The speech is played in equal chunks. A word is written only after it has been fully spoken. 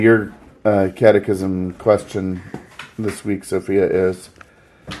Your catechism question this week, Sophia, is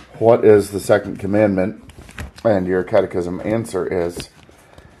what is the second commandment? And your catechism answer is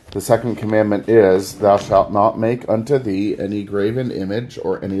the second commandment is, thou shalt not make unto thee any graven image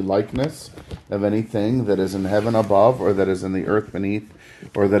or any likeness of anything that is in heaven above, or that is in the earth beneath,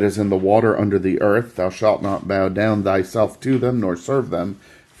 or that is in the water under the earth. Thou shalt not bow down thyself to them, nor serve them.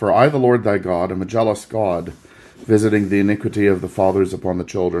 For I, the Lord thy God, am a jealous God, visiting the iniquity of the fathers upon the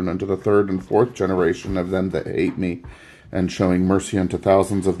children, unto the third and fourth generation of them that hate me, and showing mercy unto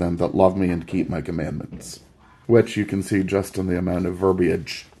thousands of them that love me and keep my commandments. Which you can see just in the amount of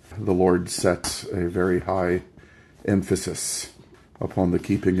verbiage. The Lord sets a very high emphasis upon the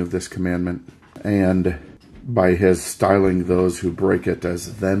keeping of this commandment, and by his styling those who break it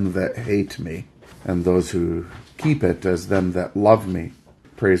as them that hate me, and those who keep it as them that love me.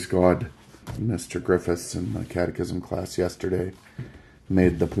 Praise God. Mr. Griffiths in the catechism class yesterday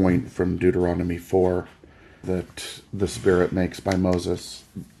made the point from Deuteronomy 4 that the Spirit makes by Moses,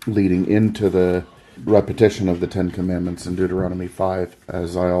 leading into the repetition of the Ten Commandments in Deuteronomy 5,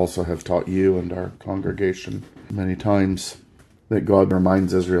 as I also have taught you and our congregation many times, that God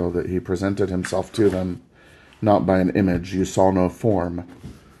reminds Israel that he presented himself to them not by an image you saw no form,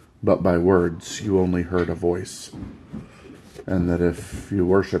 but by words you only heard a voice. And that if you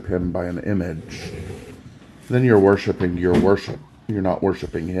worship him by an image, then you're worshiping your worship. You're not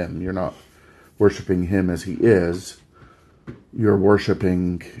worshiping him. You're not worshiping him as he is. You're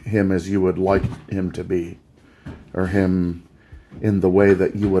worshiping him as you would like him to be, or him in the way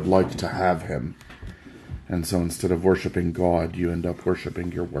that you would like to have him. And so instead of worshiping God, you end up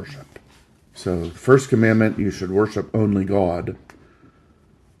worshiping your worship. So first commandment, you should worship only God.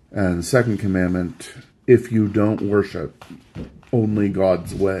 And second commandment, if you don't worship only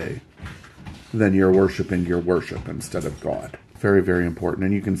God's way, then you're worshiping your worship instead of God. Very, very important.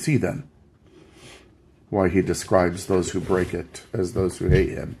 And you can see then why he describes those who break it as those who hate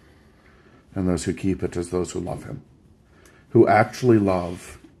him, and those who keep it as those who love him, who actually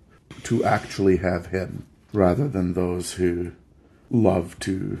love to actually have him, rather than those who love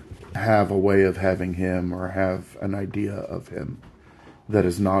to have a way of having him or have an idea of him that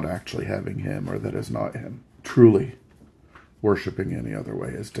is not actually having him, or that is not him. Truly, worshiping any other way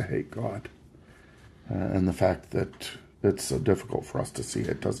is to hate God. And the fact that it's so difficult for us to see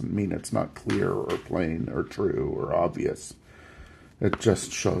it doesn't mean it's not clear or plain or true or obvious. It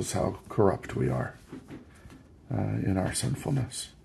just shows how corrupt we are in our sinfulness.